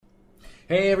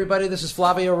Hey everybody, this is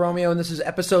Flavio Romeo, and this is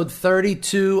episode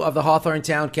 32 of the Hawthorne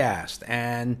Towncast.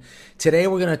 And today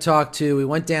we're going to we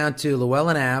went down to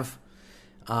Llewellyn Ave,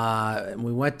 and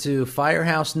we went to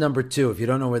Firehouse number 2. If you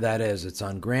don't know where that is, it's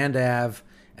on Grand Ave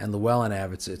and Llewellyn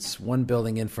Ave. It's one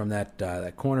building in from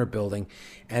that corner building,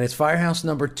 and it's Firehouse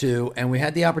number 2. And we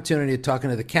had the opportunity of talking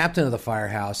to the captain of the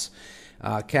Firehouse,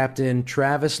 Captain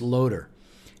Travis Lodder.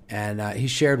 And he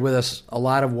shared with us a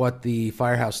lot of what the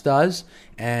Firehouse does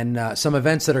and some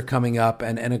events that are coming up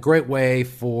and a great way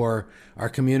for our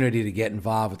community to get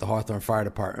involved with the Hawthorne Fire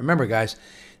Department. Remember, guys,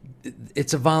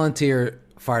 it's a volunteer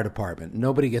fire department.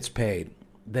 Nobody gets paid.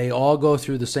 They all go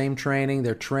through the same training.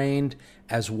 They're trained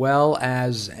as well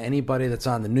as anybody that's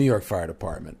on the New York Fire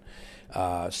Department.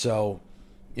 So,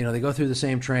 they go through the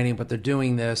same training, but they're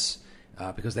doing this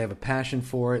because they have a passion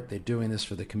for it. They're doing this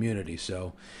for the community.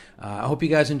 So I hope you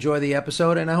guys enjoy the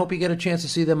episode, and I hope you get a chance to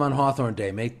see them on Hawthorne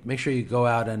Day. Make sure you go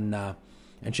out and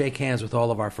shake hands with all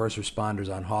of our first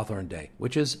responders on Hawthorne Day,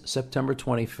 which is September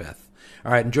 25th.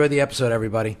 All right, enjoy the episode,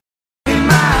 everybody. In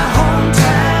my hometown,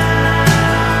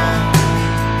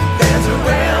 there's a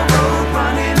railroad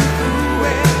running through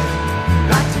it.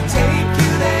 Like to take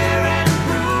you there and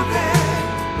prove it.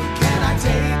 Can I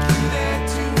take you there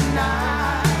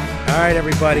tonight? All right,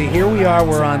 everybody, here we are.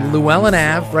 We're on Llewellyn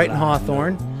Ave, right in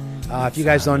Hawthorne. If you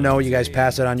guys don't know, you guys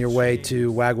pass it on your way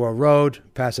to Wagwell Road,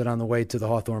 pass it on the way to the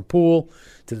Hawthorne Pool,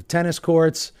 to the tennis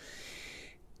courts,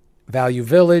 Value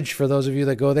Village, for those of you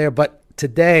that go there. But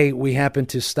today, we happen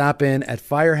to stop in at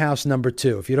Firehouse number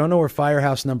 2. If you don't know where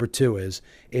Firehouse number 2 is,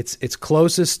 it's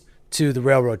closest to the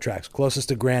railroad tracks, closest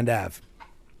to Grand Ave.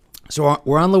 So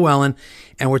we're on Llewellyn,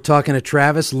 and we're talking to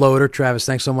Travis Lodder. Travis,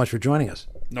 thanks so much for joining us.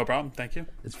 No problem. Thank you.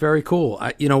 It's very cool.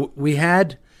 We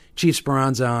had Chief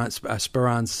Speranza.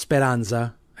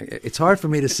 It's hard for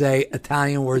me to say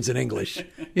Italian words in English.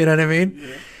 You know what I mean?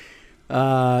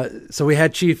 Yeah. So we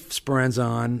had Chief Speranza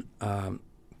on a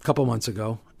couple months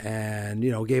ago, and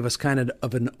gave us kind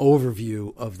of an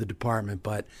overview of the department.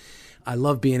 But I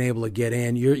love being able to get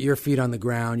in. Your feet on the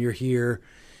ground. You're here.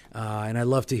 And I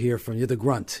love to hear from you, the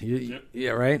grunt. Yep.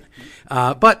 Yeah, right?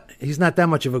 But he's not that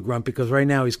much of a grunt because right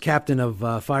now he's captain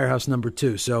of Firehouse number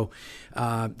 2. So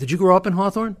did you grow up in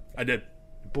Hawthorne? I did.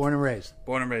 Born and raised?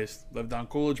 Born and raised. Lived on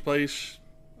Coolidge Place.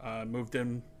 Moved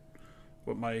in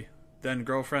with my then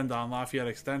girlfriend on Lafayette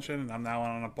Extension, and I'm now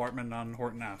on an apartment on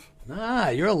Horton Ave.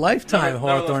 Ah, you're a lifetime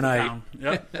Hawthorneite.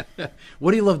 Yep.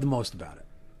 What do you love the most about it?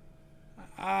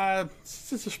 It's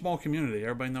just a small community.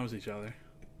 Everybody knows each other.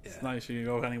 It's nice. You can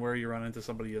go anywhere, you run into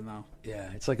somebody you know.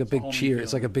 Yeah, it's like a big cheer.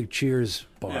 It's like a big Cheers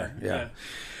bar. Yeah.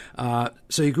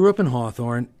 So you grew up in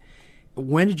Hawthorne.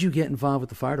 When did you get involved with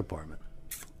the fire department?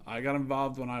 I got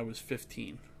involved when I was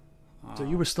 15. So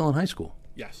you were still in high school?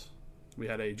 Yes. We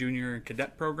had a junior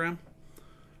cadet program.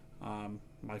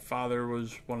 My father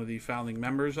was one of the founding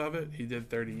members of it. He did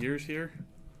 30 years here.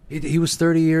 He was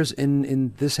 30 years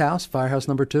in this house, Firehouse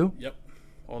number 2? Yep.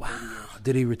 All 30 years.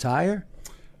 Did he retire?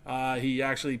 He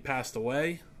actually passed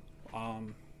away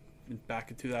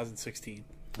back in 2016.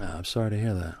 I'm sorry to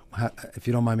hear that. If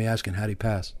you don't mind me asking, how did he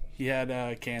pass? He had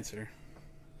cancer.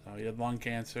 He had lung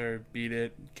cancer, beat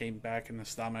it, came back in the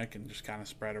stomach, and just kind of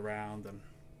spread around,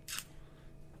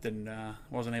 and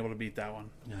wasn't able to beat that one.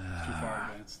 Too far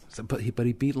advanced. So, but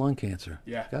he beat lung cancer.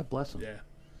 Yeah. God bless him. Yeah.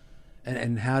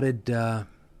 And how did?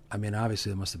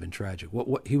 Obviously, it must have been tragic.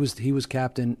 What he was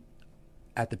captain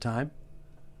at the time?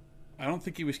 I don't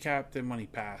think he was captain when he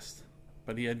passed,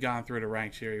 but he had gone through the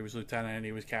ranks here. He was lieutenant,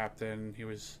 he was captain, he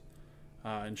was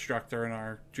instructor in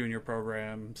our junior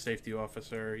program, safety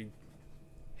officer.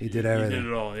 He did everything. He did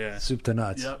it all, yeah. Soup to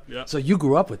nuts. Yep. So you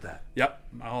grew up with that? Yep,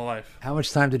 my whole life. How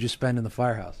much time did you spend in the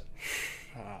firehouse?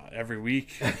 Every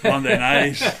week, Monday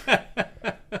nights,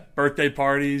 birthday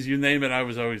parties, you name it, I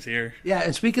was always here. Yeah,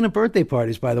 and speaking of birthday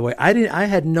parties, by the way, I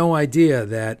had no idea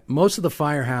that most of the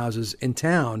firehouses in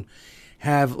town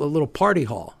have a little party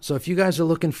hall. So if you guys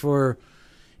are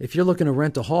if you're looking to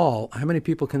rent a hall, how many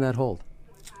people can that hold?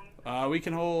 We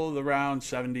can hold around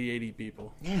 70, 80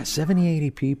 people. Yeah, 70, 80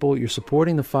 people. You're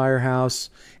supporting the firehouse.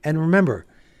 And remember,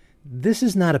 this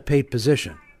is not a paid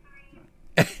position.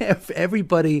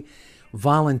 Everybody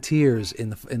volunteers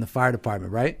in the fire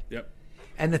department, right? Yep.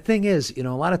 And the thing is, a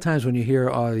lot of times when you hear,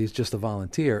 oh, he's just a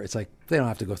volunteer, it's like they don't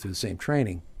have to go through the same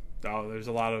training. Oh, there's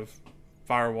a lot of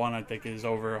Fire 1, I think, is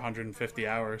over 150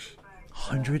 hours.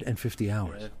 150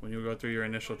 hours? Yeah. When you go through your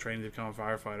initial training to become a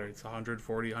firefighter, it's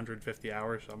 140, 150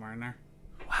 hours, somewhere in there.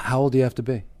 How old do you have to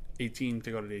be? 18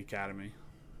 to go to the academy.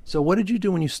 So what did you do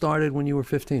when you started when you were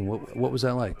 15? What was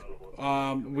that like?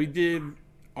 We did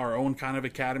our own kind of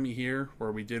academy here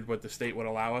where we did what the state would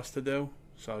allow us to do.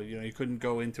 So, you couldn't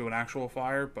go into an actual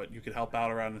fire, but you could help out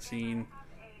around the scene.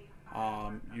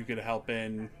 You could help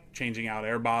in changing out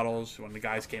air bottles. When the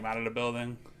guys came out of the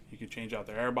building, you could change out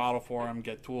their air bottle for them,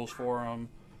 get tools for them,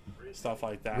 stuff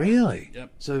like that. Really?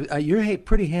 Yep. So you're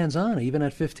pretty hands-on, even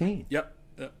at 15. Yep.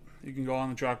 You can go on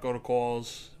the truck, go to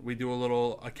calls. We do a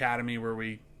little academy where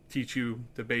we teach you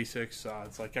the basics.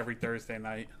 It's like every Thursday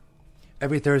night.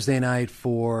 Every Thursday night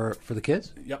for the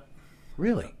kids? Yep.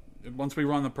 Really? Once we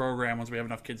run the program, once we have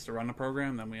enough kids to run the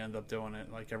program, then we end up doing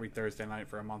it like every Thursday night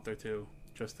for a month or two,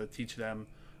 just to teach them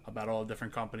about all the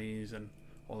different companies and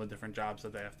all the different jobs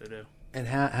that they have to do. And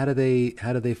how do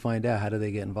they find out? How do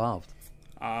they get involved?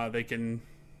 They can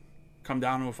come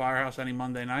down to a firehouse any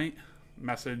Monday night,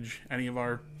 message any of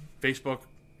our Facebook,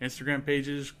 Instagram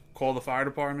pages, call the fire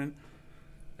department,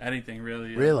 anything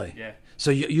really. Really? Yeah. So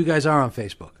you guys are on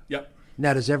Facebook? Yep.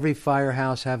 Now, does every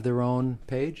firehouse have their own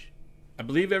page? I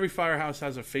believe every firehouse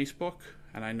has a Facebook,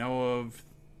 and I know of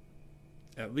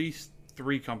at least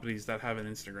 3 companies that have an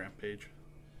Instagram page.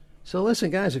 So listen,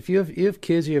 guys, if you have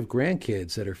kids, you have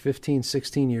grandkids that are 15,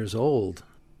 16 years old,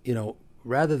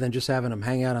 rather than just having them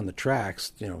hang out on the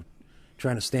tracks,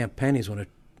 trying to stamp pennies I'm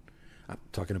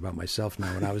talking about myself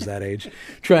now when I was that age,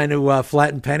 trying to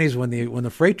flatten pennies when the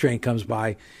freight train comes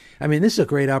by. I mean, this is a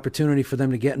great opportunity for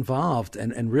them to get involved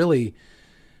and really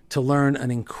to learn an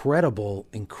incredible,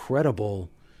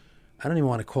 I don't even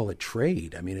want to call it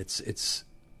trade. I mean, it's.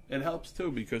 It helps too,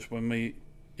 because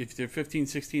if they're 15,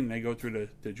 16, they go through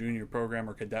the junior program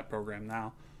or cadet program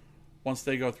now. Once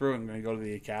they go through and they go to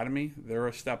the academy, they're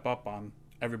a step up on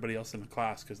everybody else in the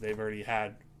class because they've already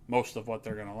had most of what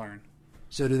they're going to learn.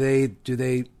 So do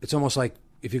they, it's almost like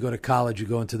if you go to college, you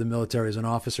go into the military as an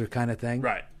officer kind of thing?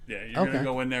 Right. Yeah, you're going to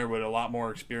go in there with a lot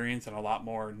more experience and a lot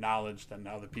more knowledge than the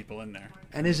other people in there.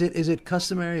 And is it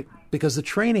customary? Because the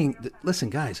training, listen,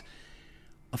 guys,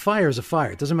 a fire is a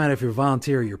fire. It doesn't matter if you're a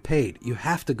volunteer or you're paid. You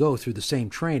have to go through the same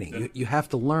training. Yep. You have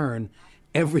to learn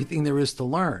everything there is to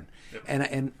learn. Yep.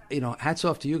 And hats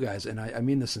off to you guys, and I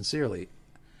mean this sincerely.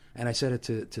 And I said it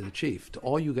to the chief, to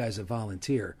all you guys that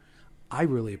volunteer. I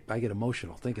get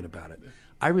emotional thinking about it.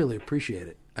 I really appreciate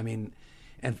it. I mean,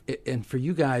 and for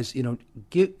you guys,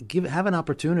 have an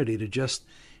opportunity to just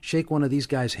shake one of these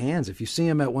guys' hands. If you see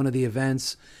them at one of the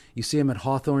events, you see them at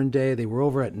Hawthorne Day. They were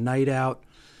over at Night Out,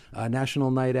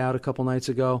 National Night Out a couple nights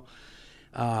ago.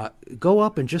 Go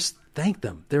up and just thank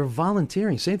them. They're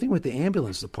volunteering. Same thing with the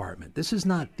ambulance department. These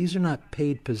are not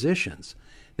paid positions.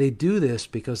 They do this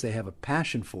because they have a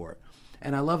passion for it.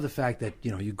 And I love the fact that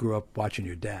you grew up watching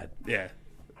your dad. Yeah,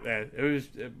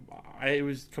 it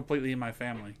was completely in my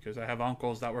family because I have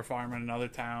uncles that were firemen in other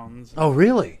towns. Oh,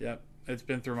 really? Yep, it's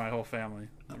been through my whole family.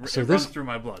 So it runs through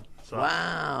my blood. So.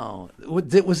 Wow.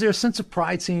 Was there a sense of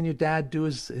pride seeing your dad do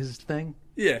his thing?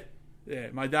 Yeah.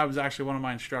 My dad was actually one of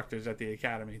my instructors at the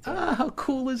academy. Too. How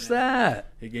cool is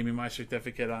that? He gave me my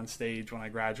certificate on stage when I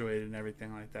graduated and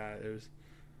everything like that.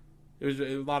 It was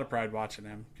a lot of pride watching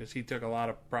him because he took a lot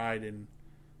of pride in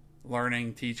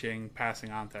learning, teaching, passing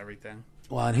on to everything.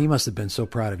 Well, and he must have been so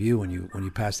proud of you when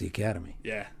you passed the academy.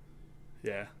 Yeah.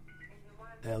 Yeah,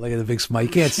 look at the big smile. You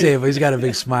can't see it, but he's got a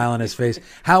big smile on his face.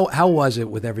 How was it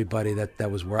with everybody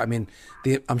that was working? I mean,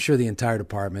 I'm sure the entire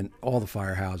department, all the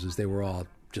firehouses, they were all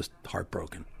just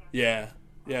heartbroken. Yeah.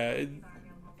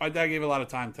 My dad gave a lot of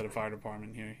time to the fire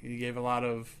department here. He gave a lot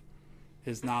of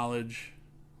his knowledge.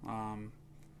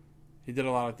 He did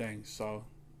a lot of things. So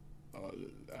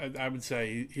I would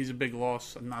say he's a big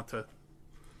loss. Not to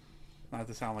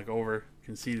sound like over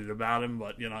conceited about him,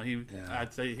 but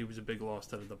I'd say he was a big loss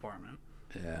to the department.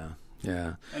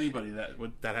 Yeah. Anybody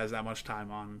that has that much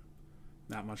time on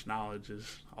that much knowledge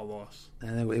is a loss.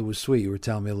 And it was sweet. You were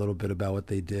telling me a little bit about what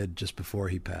they did just before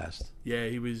he passed. Yeah,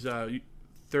 he was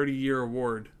 30-year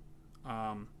award.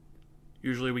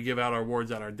 Usually we give out our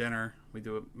awards at our dinner. We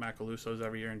do it at Macaluso's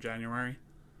every year in January.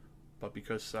 But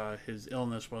because his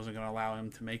illness wasn't going to allow him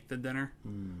to make the dinner,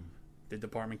 the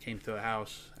department came to the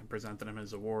house and presented him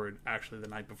his award actually the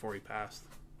night before he passed.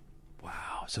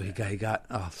 Wow. So he got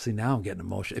see, now I'm getting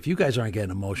emotional. If you guys aren't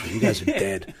getting emotional, you guys are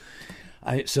dead.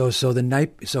 So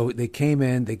they came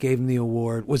in, they gave him the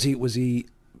award. Was he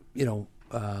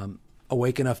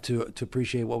awake enough to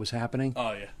appreciate what was happening?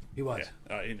 Oh yeah. He was.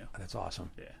 Yeah. He knew. That's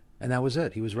awesome. Yeah. And that was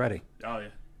it. He was ready. Oh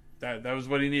yeah. That was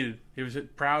what he needed. He was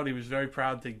proud. He was very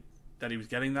proud that he was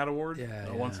getting that award.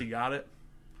 Yeah. Once he got it.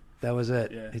 That was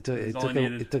it. Yeah. He took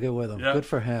it with him. Yep. Good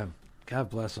for him. God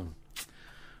bless him.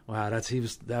 Wow, he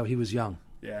was young.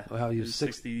 Yeah. Wow, he was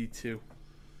 62.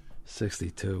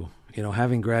 62.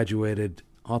 Having graduated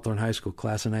Hawthorne High School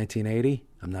class of 1980,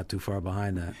 I'm not too far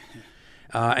behind that.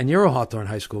 And you're a Hawthorne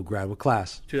High School grad. What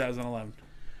class? 2011.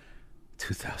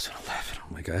 2011.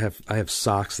 Oh my God, I have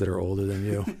socks that are older than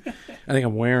you. I think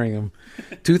I'm wearing them.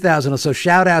 2000. So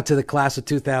shout out to the class of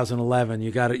 2011.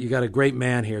 You got a great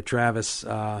man here, Travis.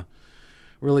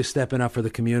 Really stepping up for the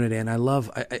community, and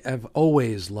I've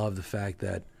always loved the fact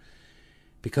that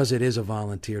because it is a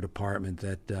volunteer department,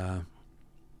 that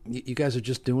you guys are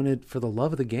just doing it for the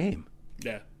love of the game.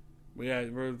 Yeah,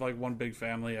 we're like one big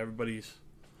family. Everybody's,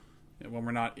 when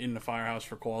we're not in the firehouse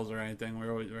for calls or anything,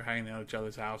 we're hanging out at each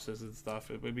other's houses and stuff.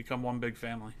 We become one big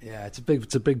family. Yeah, it's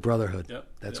a big brotherhood. Yep.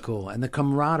 That's cool, and the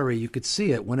camaraderie, you could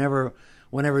see it whenever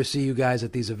I see you guys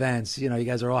at these events. You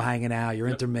guys are all hanging out, you're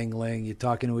intermingling, you're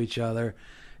talking to each other.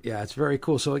 Yeah, it's very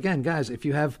cool. So again, guys, if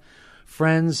you have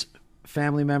friends,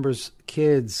 family members,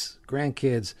 kids,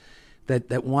 grandkids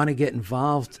that want to get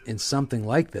involved in something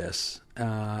like this,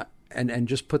 and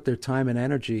just put their time and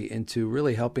energy into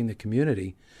really helping the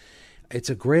community,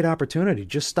 it's a great opportunity.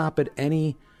 Just stop at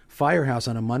any firehouse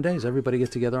on a Monday. Does everybody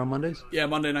get together on Mondays? Yeah,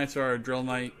 Monday nights are our drill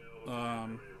night.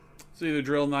 It's either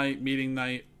drill night, meeting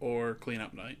night, or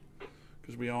cleanup night.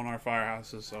 Because we own our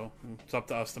firehouses, so it's up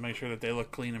to us to make sure that they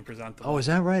look clean and presentable. Oh, is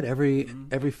that right? Every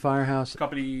firehouse?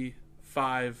 Company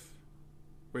 5,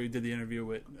 where you did the interview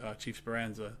with Chief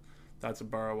Speranza, that's a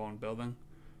borough-owned building.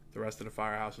 The rest of the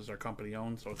firehouses are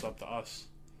company-owned, so it's up to us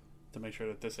to make sure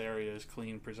that this area is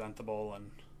clean, presentable, and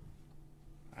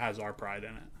has our pride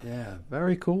in it. Yeah,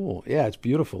 very cool. Yeah, it's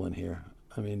beautiful in here.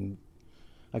 I mean,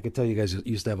 I could tell you guys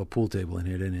used to have a pool table in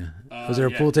here, didn't you? Was there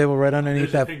a pool table right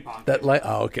underneath There's a ping pong that table. light?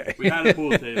 Oh, okay. We had a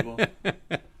pool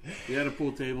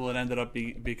table. It ended up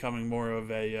becoming more of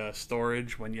a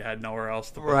storage when you had nowhere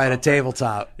else to put Right, a something.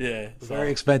 tabletop. Yeah. Very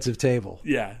expensive table.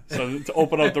 Yeah. So to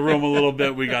open up the room a little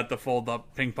bit, we got the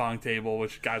fold-up ping pong table,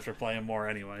 which guys were playing more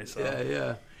anyway. So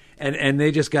Yeah. And they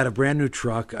just got a brand new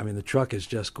truck. I mean, the truck is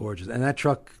just gorgeous. And that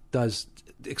truck does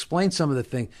explain some of the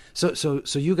things. So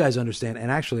you guys understand,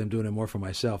 and actually I'm doing it more for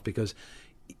myself because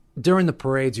during the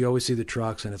parades you always see the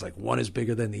trucks and it's like one is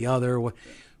bigger than the other.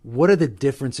 What are the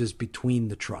differences between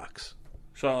the trucks?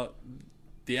 So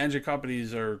the engine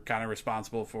companies are kind of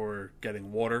responsible for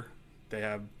getting water. They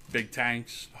have big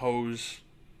tanks, hose.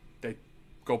 They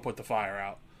go put the fire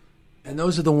out. And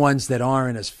those are the ones that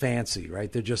aren't as fancy,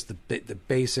 right? They're just the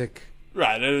basic.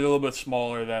 Right, they're a little bit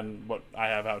smaller than what I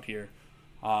have out here.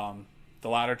 The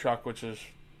ladder truck, which is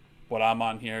what I'm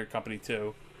on here, Company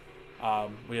 2,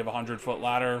 we have a 100-foot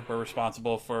ladder. We're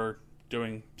responsible for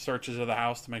doing searches of the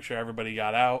house to make sure everybody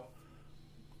got out,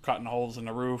 cutting holes in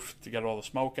the roof to get all the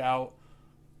smoke out,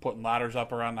 putting ladders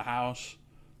up around the house.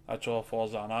 That all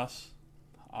falls on us.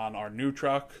 On our new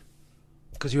truck.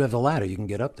 Because you have the ladder, you can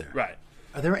get up there. Right.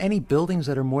 Are there any buildings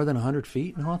that are more than 100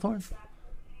 feet in Hawthorne?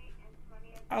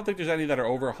 I don't think there's any that are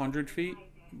over 100 feet,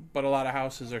 but a lot of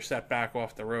houses are set back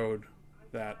off the road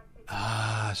that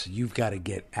So you've got to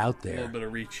get out a little there. bit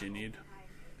of reach you need.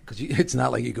 Because it's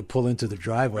not like you could pull into the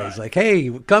driveway. It's Right. like, hey,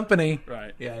 company.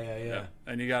 Right. Yeah.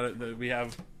 And you got it. We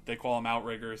have, they call them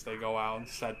outriggers. They go out and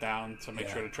set down to make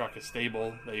sure the truck is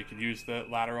stable, that you can use the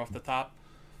ladder off the top.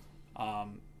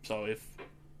 So if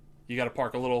you got to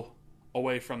park a little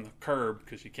away from the curb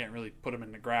because you can't really put them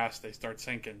in the grass, they start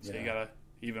sinking. So you got to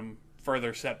even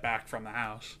further set back from the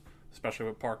house, especially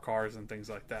with parked cars and things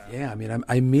like that. Yeah, I mean,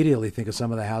 I immediately think of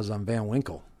some of the houses on Van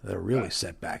Winkle that are really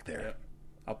set back there. Yep.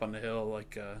 Up on the hill,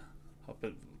 like up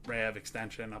at Rav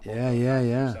Extension. Up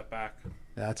Yeah. Set back.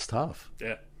 That's tough.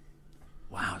 Yeah.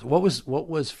 Wow. What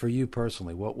was for you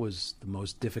personally? What was the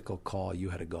most difficult call you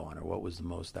had to go on, or what was the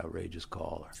most outrageous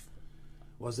call? Or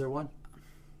was there one?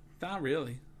 Not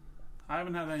really. I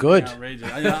haven't had anything Good.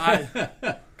 outrageous.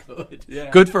 Good.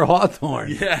 Yeah. Good for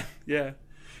Hawthorne. Yeah. Yeah.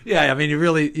 I mean,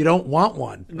 you don't want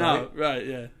one. No. Right.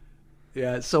 Yeah.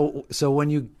 Yeah. So when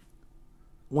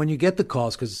you get the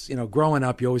calls, because growing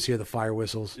up, you always hear the fire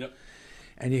whistles. Yep.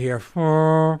 And you hear.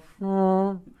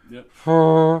 Yep.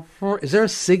 Is there a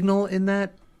signal in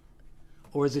that,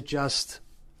 or is it just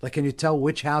like? Can you tell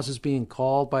which house is being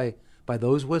called by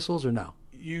those whistles, or no?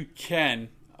 You can.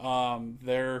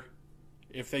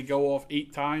 If they go off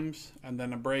 8 times and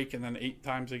then a break and then 8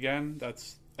 times again,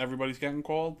 that's everybody's getting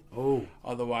called. Oh.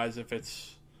 Otherwise, if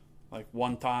it's like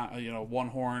one time, one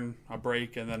horn, a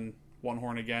break, and then one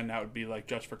horn again, that would be like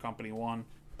just for Company 1.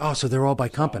 Oh, so they're all by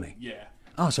company. Yeah.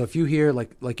 Oh, so if you hear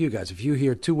like you guys, if you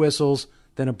hear 2 whistles,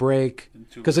 then a break, And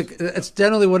 2 because whistles, it's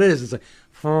generally what it is. It's like,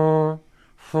 and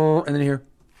then you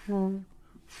hear,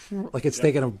 like it's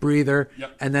taking a breather,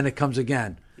 Yep. and then it comes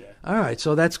again. Yeah. All right,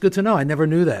 so that's good to know. I never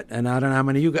knew that, and I don't know how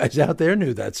many of you guys out there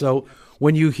knew that. So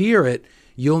when you hear it,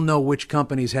 you'll know which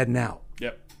company's heading out.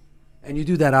 Yep. And you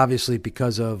do that obviously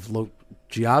because of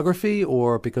geography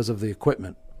or because of the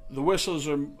equipment. The whistles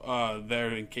are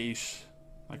there in case,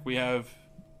 Like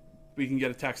we can get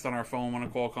a text on our phone when a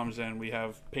call comes in. We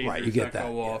have pagers Right, you get that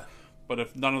that, go off. yeah. But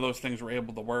if none of those things were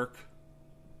able to work,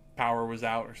 power was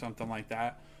out or something like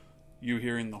that, you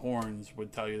hearing the horns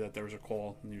would tell you that there was a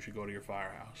call and you should go to your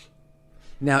firehouse.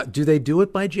 Now, do they do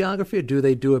it by geography or do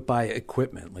they do it by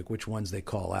equipment? Like which ones they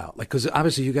call out? Like, because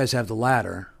obviously you guys have the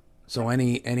ladder, so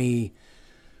any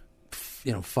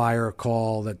fire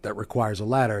call that requires a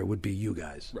ladder, it would be you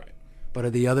guys. Right. But are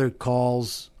the other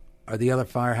calls, are the other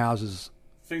firehouses?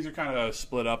 Things are kind of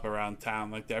split up around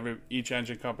town. Like each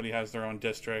engine company has their own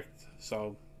district.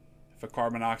 So if a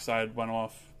carbon monoxide went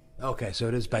off, Okay, so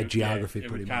it is by geography, it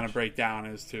pretty would kind much. of break down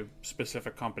as to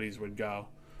specific companies would go.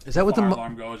 Is that what Fire the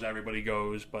alarm goes? Everybody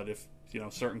goes. But if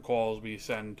certain calls, we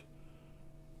send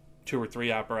 2 or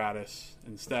 3 apparatus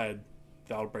instead.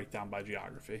 That'll break down by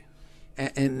geography.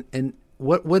 and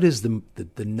what is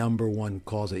the number one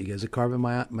cause that you get? Is it carbon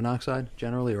monoxide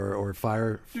generally, or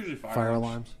fire? It's usually fire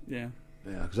alarms. Yeah.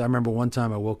 Yeah, because I remember one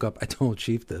time I woke up. I told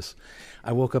Chief this.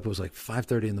 I woke up. It was like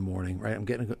 5:30 in the morning. Right, I'm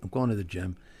going to the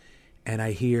gym, and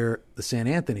I hear the St.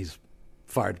 Anthony's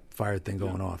fire thing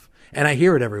going off, and I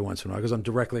hear it every once in a while because I'm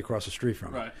directly across the street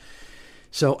from it. Right.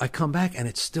 So I come back and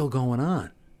it's still going on,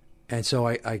 and so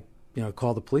I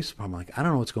call the police department. I'm like, I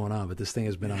don't know what's going on, but this thing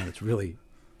has been on. It's really,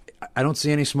 I don't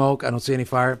see any smoke, I don't see any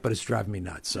fire, but it's driving me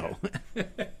nuts. So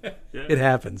it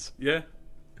happens. Yeah.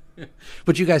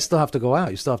 But you guys still have to go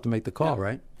out. You still have to make the call,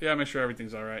 right? Yeah, make sure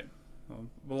everything's all right.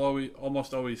 We'll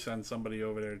almost always send somebody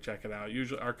over there to check it out.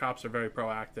 Usually, our cops are very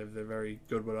proactive. They're very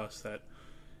good with us. That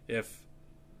if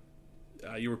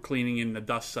you were cleaning and the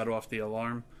dust set off the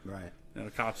alarm, Right.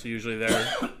 the cops are usually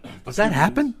there. Does that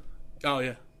happen? Oh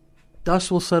yeah,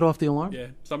 Dust will set off the alarm? yeah.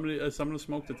 Some of the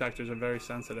smoke detectors are very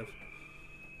sensitive.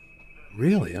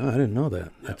 Really? Oh, I didn't know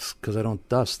that. That's because I don't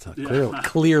dust.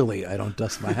 Clearly, I don't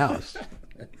dust my house.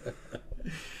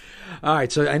 All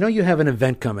right, so I know you have an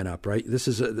event coming up, right? This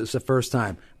is the first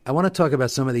time. I want to talk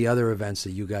about some of the other events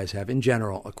that you guys have in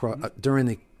general across, during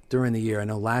the year. I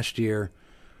know last year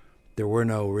there were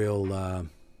no real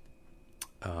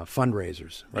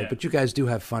fundraisers, right? Yeah. But you guys do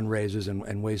have fundraisers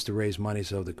and ways to raise money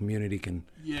so the community can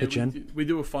pitch in. We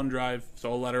do a fund drive,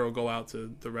 so a letter will go out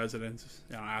to the residents,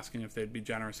 asking if they'd be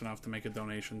generous enough to make a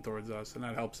donation towards us, and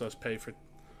that helps us pay for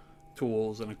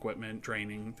tools and equipment,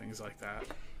 training, things like that.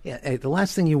 Yeah, hey, the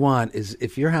last thing you want is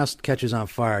if your house catches on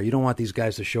fire, you don't want these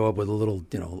guys to show up with a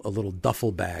little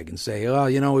duffel bag and say, "Oh,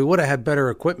 we would have had better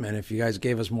equipment if you guys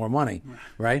gave us more money,"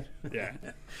 right? Yeah.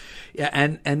 Yeah,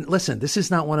 and listen, this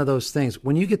is not one of those things.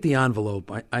 When you get the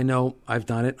envelope, I know I've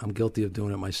done it. I'm guilty of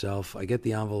doing it myself. I get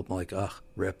the envelope, I'm like, ugh,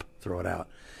 rip, throw it out.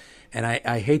 And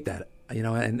I hate that,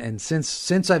 and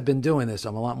since I've been doing this,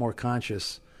 I'm a lot more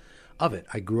conscious of it.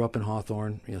 I grew up in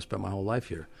Hawthorne, spent my whole life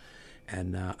here.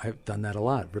 And I've done that a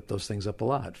lot, ripped those things up a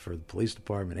lot for the police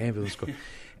department, ambulance corps.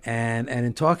 And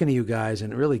in talking to you guys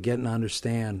and really getting to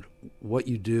understand what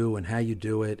you do and how you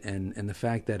do it and the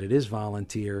fact that it is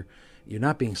volunteer, you're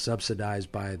not being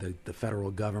subsidized by the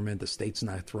federal government, the state's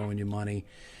not throwing you money.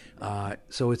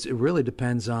 So it really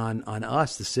depends on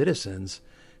us, the citizens,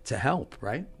 to help,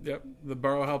 right? Yep. The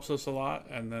borough helps us a lot,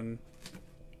 and then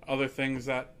other things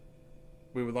that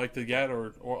we would like to get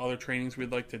or other trainings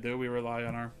we'd like to do, we rely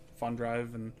on our fund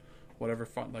drive and whatever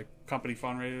like company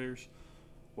fundraisers,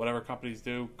 whatever companies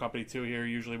do. Company 2 here,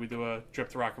 usually we do a trip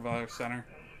to Rockefeller Center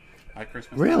at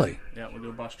Christmas time. Really? Yeah, we'll do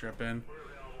a bus trip in.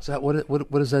 Is that what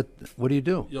is that? What do you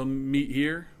do? You'll meet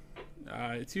here.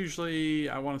 It's usually,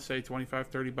 I want to say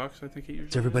 $25-30, I think it usually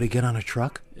Does everybody get on a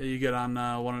truck? is. You get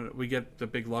on we get the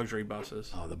big luxury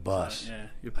buses. Oh, the bus. Yeah,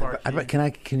 you park.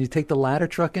 Can you take the ladder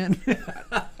truck in?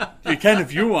 You can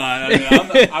if you want. I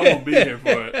mean, I won't be here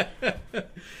for it.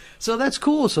 So that's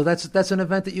cool. So that's an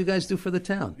event that you guys do for the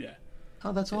town. Yeah.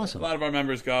 Oh, that's A awesome. lot of our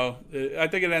members go. I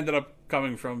think it ended up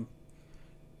coming from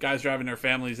guys driving their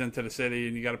families into the city,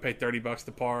 and you got to pay $30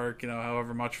 to park,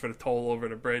 however much for the toll over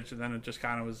the bridge, and then it just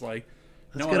kind of was like,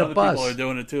 Let's what, get a other bus. people are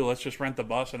doing it too. Let's just rent the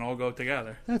bus and all go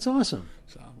together. That's awesome.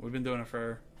 So we've been doing it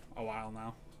for a while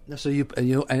now. So you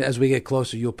and as we get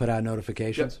closer, you'll put out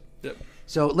notifications. Yep.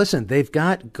 So listen,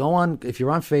 go on, if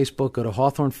you're on Facebook, go to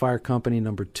Hawthorne Fire Company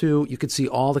 #2. You can see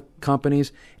all the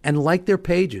companies and like their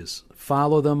pages.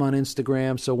 Follow them on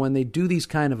Instagram. So when they do these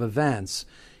kind of events,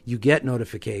 you get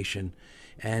notification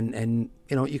and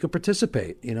you can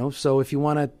participate, So if you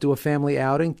want to do a family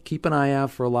outing, keep an eye out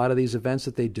for a lot of these events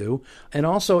that they do. And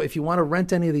also if you want to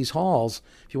rent any of these halls,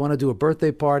 if you want to do a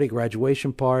birthday party,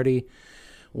 graduation party,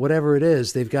 whatever it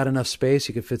is, they've got enough space.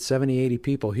 You can fit 70, 80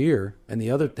 people here, and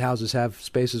the other houses have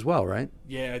space as well, right?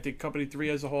 Yeah, I think Company 3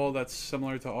 as a whole, that's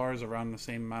similar to ours, around the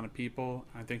same amount of people.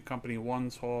 I think Company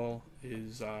 1's hall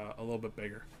is a little bit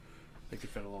bigger. they could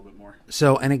fit a little bit more.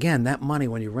 So, and again, that money,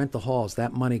 when you rent the halls,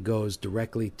 that money goes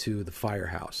directly to the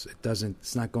Firehouse.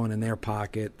 It's not going in their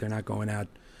pocket. They're not going out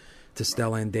to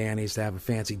Stella and Danny's to have a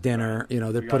fancy dinner. You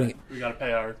know, they're We got to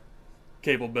pay our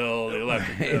cable bill, the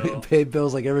electric bill. pay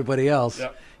bills like everybody else.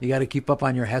 Yep. You got to keep up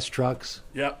on your Hess trucks.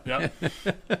 Yep.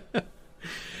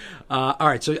 All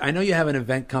right, so I know you have an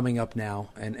event coming up now,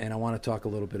 and I want to talk a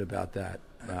little bit about that,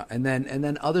 and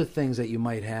then other things that you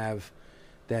might have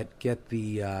that get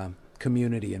the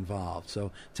community involved.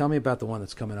 So tell me about the one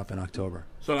that's coming up in October.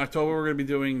 So in October, we're going to be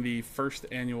doing the first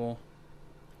annual,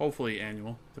 hopefully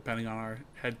annual, depending on our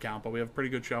head count, but we have a pretty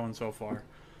good showing so far.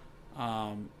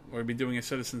 We're going to be doing a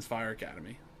Citizens Fire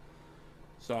Academy.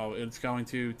 So it's going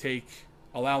to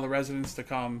allow the residents to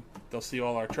come. They'll see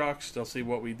all our trucks. They'll see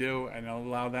what we do, and it'll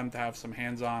allow them to have some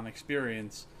hands-on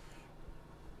experience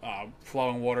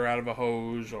flowing water out of a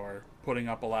hose or putting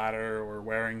up a ladder or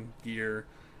wearing gear,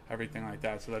 everything like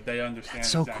that, so that they understand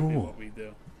exactly what we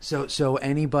do. So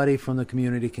anybody from the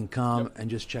community can come and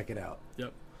just check it out.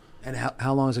 Yep. And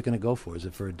how long is it going to go for? Is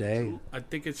it for a day? I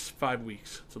think it's 5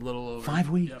 weeks. It's a little over. 5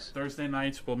 weeks? Yep. Thursday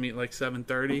nights we'll meet like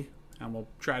 7:30, and we'll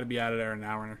try to be out of there an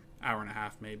hour and a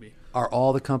half maybe. Are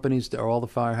all the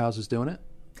firehouses doing it?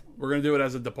 We're going to do it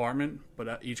as a department,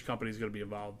 but each company is going to be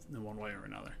involved in one way or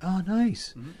another. Oh,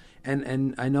 nice. Mm-hmm.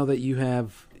 And I know that you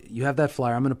have that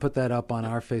flyer. I'm going to put that up on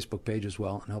our Facebook page as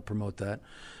well, and help promote that.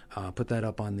 Put that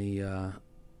up on the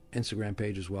Instagram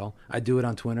page as well. I do it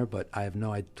on Twitter, but I have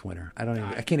no idea. Twitter.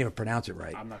 I can't even pronounce it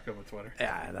right. I'm not good with Twitter.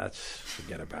 Yeah,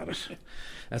 forget about it.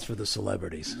 That's for the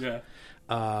celebrities. Yeah.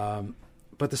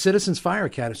 But the Citizens Fire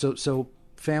Academy. So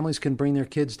families can bring their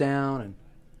kids down, and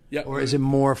or is it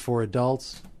more for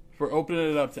adults? We're opening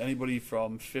it up to anybody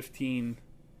from 15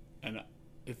 to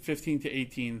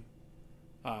 18.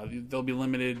 They'll be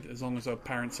limited as long as a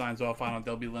parent signs off on it.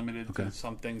 They'll be limited to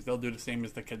some things. They'll do the same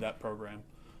as the cadet program.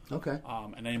 Okay.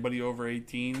 And anybody over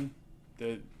 18,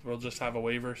 we'll just have a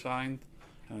waiver signed,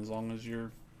 and as long as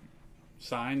you're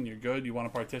signed, you're good. You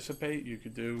want to participate, you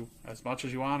could do as much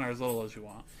as you want or as little as you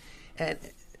want. And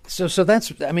so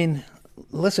that's. I mean,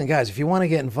 listen, guys, if you want to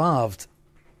get involved,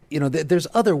 you know, there's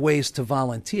other ways to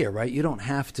volunteer, right? You don't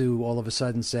have to all of a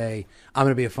sudden say, I'm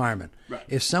going to be a fireman. Right.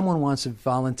 If someone wants to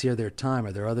volunteer their time,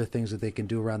 are there other things that they can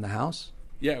do around the house?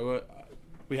 Yeah,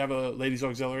 we have a ladies'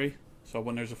 auxiliary. So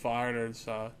when there's a fire, there's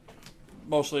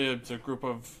mostly it's a group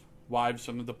of wives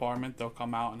from the department. They'll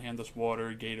come out and hand us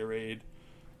water, Gatorade,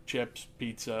 chips,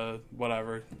 pizza,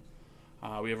 whatever.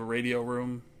 We have a radio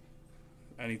room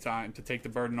anytime to take the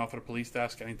burden off of the police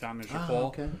desk. Anytime there's a call.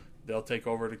 Okay. They'll take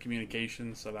over the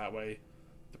communications, so that way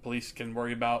the police can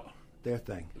worry about their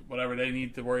thing, whatever they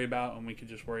need to worry about, and we can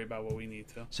just worry about what we need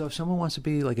to. So if someone wants to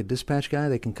be like a dispatch guy,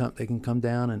 they can come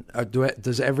down and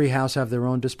does every house have their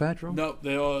own dispatch room? No,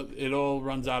 it all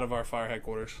runs out of our fire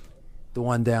headquarters. The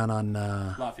one down on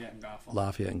Lafayette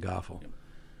and Goffle.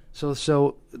 Yep.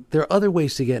 So there are other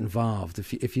ways to get involved.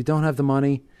 If you don't have the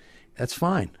money, that's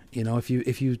fine. You know, if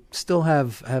you still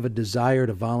have a desire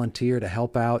to volunteer, to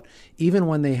help out, even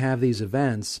when they have these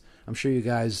events, I'm sure you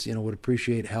guys, you know, would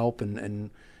appreciate help and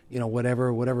you know,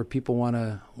 whatever people want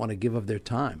to give of their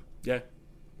time. Yeah,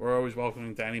 we're always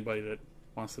welcoming to anybody that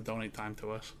wants to donate time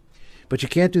to us. But you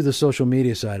can't do the social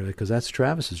media side of it because that's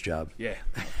Travis's job. Yeah,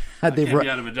 I can't be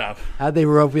out of a job. How'd they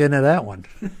rope you into that one?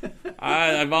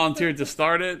 I volunteered to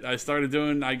start it. I started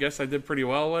doing. I guess I did pretty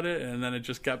well with it, and then it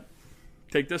just kept.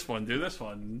 Take this one, do this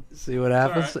one. See what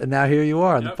happens? Right. And now here you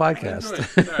are on the podcast.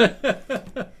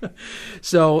 Right.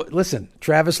 So, listen,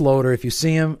 Travis Lodder, if you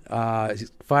see him,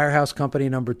 Firehouse Company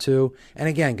 #2. And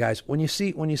again, guys, when you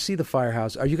see the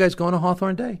Firehouse, are you guys going to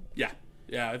Hawthorne Day? Yeah.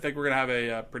 I think we're going to have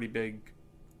a pretty big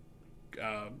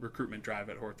recruitment drive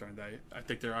at Hawthorne Day. I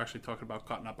think they're actually talking about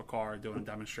cutting up a car, doing a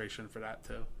demonstration for that,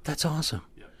 too. That's awesome.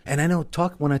 Yeah. And I know,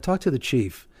 when I talk to the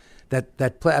chief,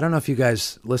 that play, I don't know if you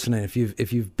guys listening, if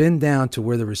you've been down to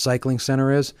where the recycling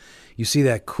center is, you see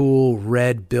that cool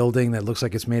red building that looks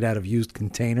like it's made out of used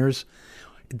containers.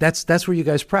 That's where you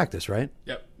guys practice, right?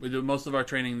 Yep, we do most of our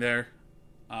training there.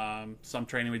 Some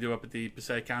training we do up at the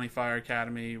Passaic County Fire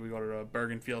Academy. We go to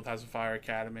Bergenfield has a fire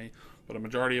academy, but a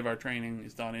majority of our training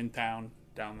is done in town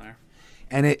down there.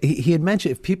 And he had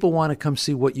mentioned if people want to come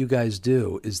see what you guys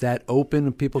do, is that open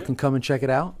and people can come and check it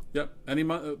out? Yep.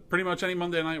 Pretty much any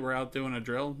Monday night we're out doing a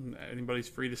drill. Anybody's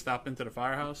free to stop into the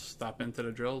firehouse, stop into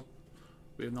the drill.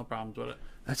 We have no problems with it.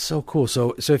 That's so cool.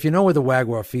 So if you know where the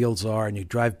Wagwar fields are and you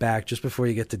drive back just before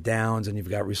you get to Downs and you've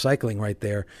got recycling right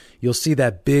there, you'll see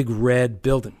that big red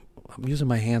building. I'm using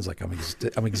my hands like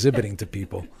I'm exhibiting to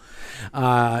people.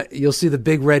 You'll see the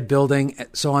big red building.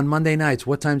 So on Monday nights,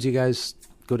 what times do you guys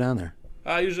go down there?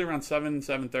 Usually around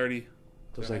 7:30.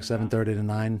 So it's like 7:30 to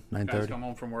 9, Guys 9:30. come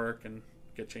home from work and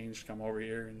get changed, come over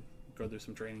here and go do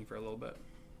some training for a little bit.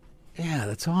 Yeah,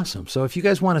 that's awesome. So if you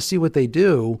guys want to see what they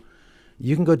do,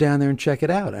 you can go down there and check it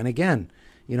out. And again,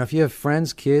 if you have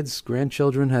friends, kids,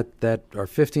 grandchildren that are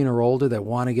 15 or older that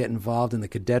want to get involved in the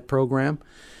cadet program,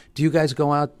 do you guys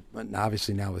go out,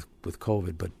 obviously now with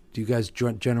COVID, but do you guys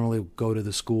generally go to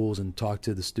the schools and talk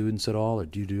to the students at all, or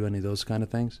do you do any of those kind of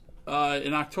things?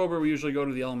 In October, we usually go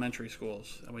to the elementary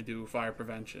schools, and we do fire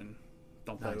prevention.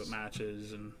 Don't play Nice. with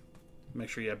matches, and make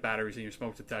sure you have batteries in your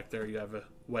smoke detector. You have a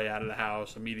way out of the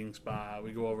house, a meeting spot.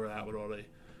 We go over that with all the,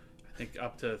 I think,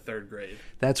 up to third grade.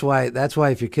 That's why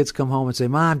if your kids come home and say,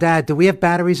 "Mom, Dad, do we have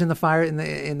batteries in the fire in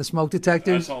the smoke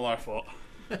detectors?" That's all our fault.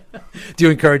 Do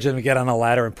you encourage them to get on a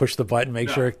ladder and push the button, make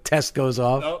No. sure test goes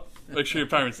off? Nope. Make sure your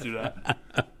parents do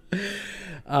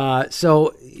that.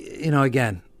 So,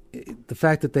 again, the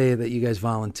fact that you guys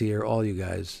volunteer, all you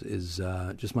guys, is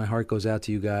just my heart goes out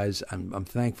to you guys. I'm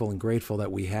thankful and grateful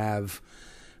that we have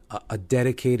a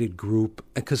dedicated group.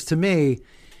 Because to me,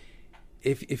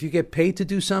 if you get paid to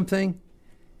do something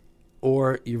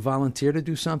or you volunteer to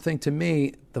do something, to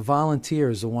me, the volunteer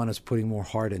is the one that's putting more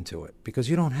heart into it because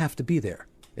you don't have to be there.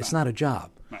 It's not a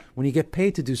job. Right. When you get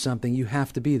paid to do something, you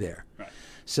have to be there. Right.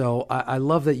 So I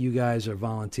love that you guys are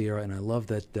volunteer, and I love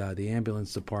that the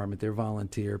ambulance department, they're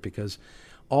volunteer, because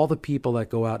all the people that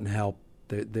go out and help,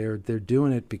 they're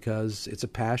doing it because it's a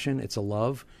passion, it's a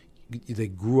love. They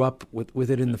grew up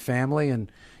with it in the family, and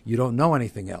you don't know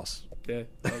anything else. Yeah.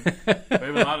 We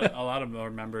have a lot of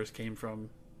our members came from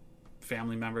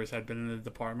family members had been in the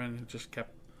department and just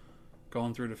kept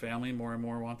going through the family. More and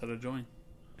more wanted to join.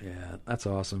 Yeah, that's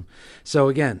awesome. So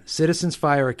again, Citizens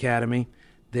Fire Academy.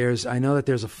 I know that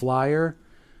there's a flyer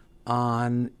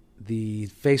on the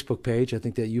Facebook page. I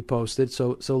think that you posted.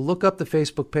 So look up the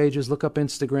Facebook pages. Look up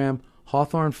Instagram,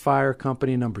 Hawthorne Fire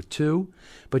Company number 2.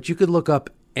 But you could look up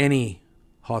any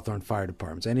Hawthorne Fire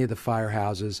Departments, any of the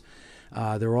firehouses.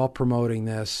 They're all promoting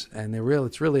this, and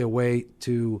it's really a way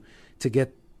to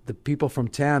get the people from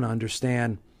town to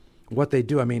understand what they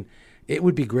do. I mean, it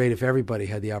would be great if everybody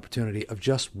had the opportunity of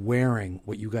just wearing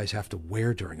what you guys have to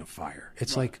wear during a fire.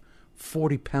 It's Right. like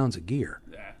 40 pounds of gear.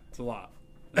 Yeah, it's a lot.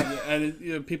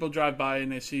 And people drive by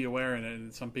and they see you wearing it,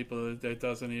 and some people it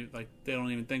doesn't even they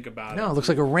don't even think about it. No, it looks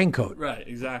like a raincoat. Right,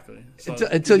 exactly. So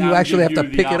Until you now actually give have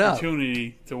to you pick the it up.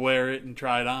 Opportunity to wear it and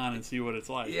try it on and see what it's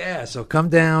like. Yeah, so come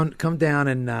down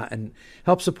and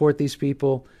help support these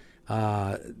people.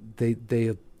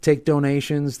 They take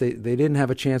donations. They didn't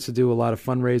have a chance to do a lot of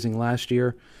fundraising last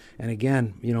year, and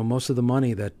again, most of the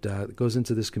money that goes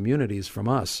into this community is from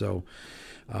us. So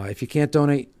if you can't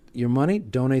donate your money,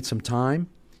 donate some time,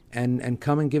 and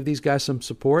come and give these guys some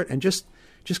support, and just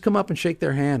come up and shake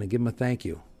their hand and give them a thank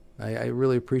you. I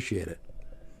really appreciate it.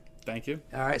 Thank you.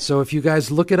 All right, so if you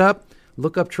guys look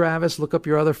up Travis, look up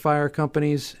your other fire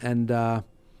companies, and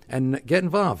get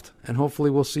involved. And hopefully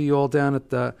we'll see you all down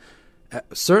at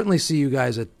certainly see you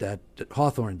guys at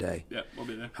Hawthorne Day. Yeah, we'll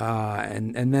be there.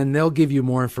 And then they'll give you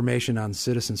more information on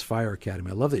Citizens Fire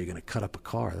Academy. I love that you're going to cut up a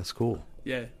car. That's cool.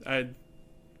 Yeah,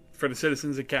 for the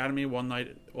Citizens Academy, one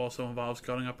night also involves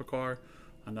cutting up a car.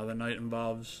 Another night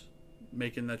involves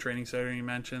making the training center you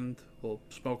mentioned. We'll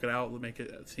smoke it out, we'll make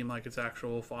it seem like it's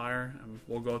actual fire, and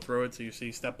we'll go through it so you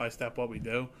see step by step what we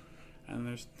do. And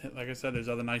there's, like I said, there's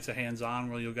other nights of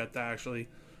hands-on where you'll get to actually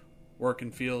work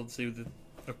in field, see the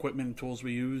equipment and tools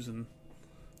we use, and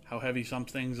how heavy some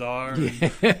things are.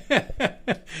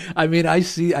 I mean, I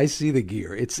see the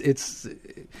gear. It's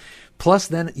plus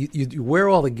then you wear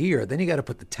all the gear, then you got to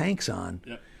put the tanks on.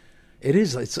 Yep.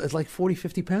 It's like 40,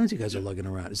 50 pounds you guys are lugging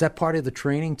around. Is that part of the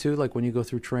training too? Like when you go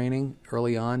through training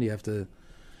early on, you have to...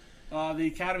 The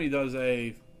Academy does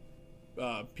a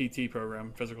PT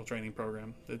program, physical training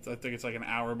program. I think it's like an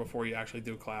hour before you actually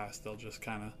do class. They'll just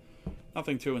kind of,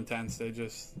 nothing too intense. They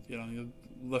just, you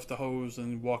lift the hose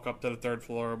and walk up to the third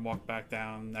floor and walk back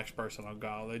down. Next person will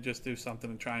go. They just do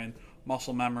something to try and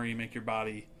muscle memory, make your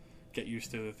body get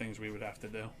used to the things we would have to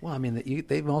do. Well, I mean,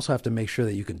 they also have to make sure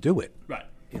that you can do it. Right.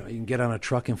 You can get on a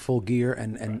truck in full gear,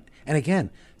 and again,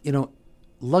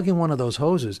 lugging one of those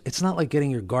hoses, it's not like getting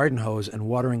your garden hose and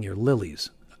watering your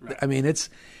lilies. Right. I mean, it's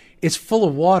full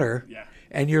of water. Yeah.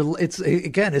 And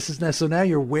so now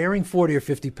you're wearing 40 or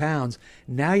 50 pounds.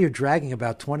 Now you're dragging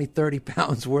about 20, 30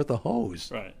 pounds worth of hose.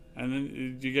 Right. And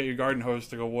then you get your garden hose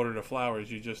to go water the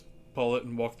flowers. You just pull it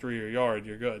and walk through your yard.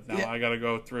 You're good. Now I got to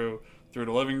go through the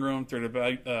living room, through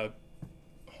the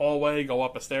hallway, go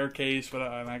up a staircase, and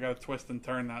I got to twist and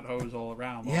turn that hose all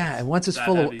around. Well, yeah, and once it's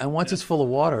full of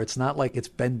water, it's not like it's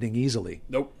bending easily.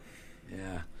 Nope.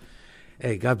 Yeah.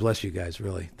 Hey, God bless you guys,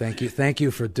 really. Thank you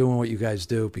for doing what you guys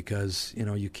do, because,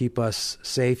 you keep us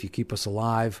safe, you keep us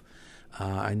alive.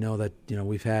 I know that,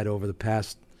 we've had over the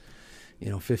past,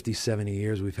 50, 70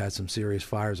 years, we've had some serious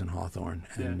fires in Hawthorne.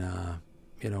 And,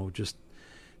 just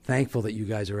thankful that you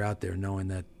guys are out there knowing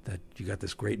that you got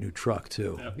this great new truck,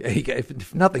 too. Yep.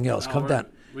 If nothing else, come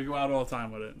down. We go out all the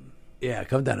time with it. Yeah,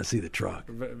 come down and see the truck.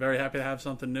 We're very happy to have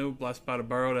something new, blessed by the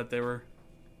borough that they were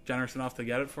generous enough to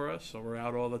get it for us. So we're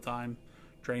out all the time,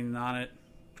 training on it,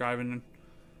 driving.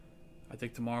 I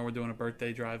think tomorrow we're doing a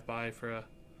birthday drive-by for a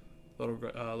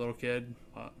little kid.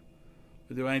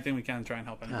 We do anything we can to try and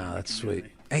help anyone. Oh, that's sweet.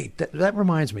 Hey, that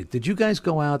reminds me. Did you guys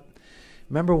go out?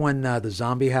 Remember when the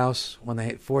zombie house, when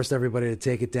they forced everybody to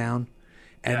take it down,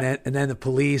 and then the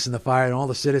police and the fire and all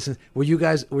the citizens? Were you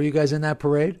guys in that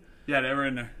parade? Yeah, they were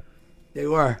in there. They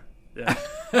were. Yeah.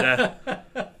 Yeah.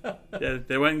 Yeah,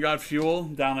 they went and got fuel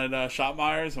down at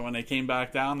Shopmeyer's, and when they came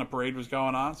back down, the parade was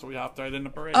going on, so we hopped right in the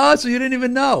parade. Oh, so you didn't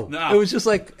even know? No. It was just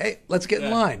like, hey, let's get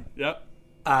in line. Yep.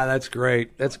 Ah, that's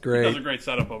great. That's great. That was a great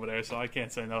setup over there, so I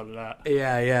can't say no to that.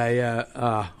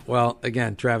 Yeah. Well,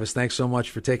 again, Travis, thanks so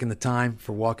much for taking the time,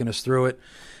 for walking us through it.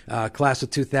 Class of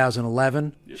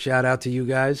 2011, shout out to you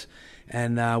guys.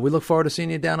 And we look forward to seeing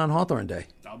you down on Hawthorne Day.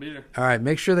 I'll be there. All right,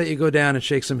 make sure that you go down and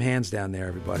shake some hands down there,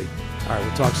 everybody. All right,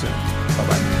 we'll talk soon.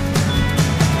 Bye-bye.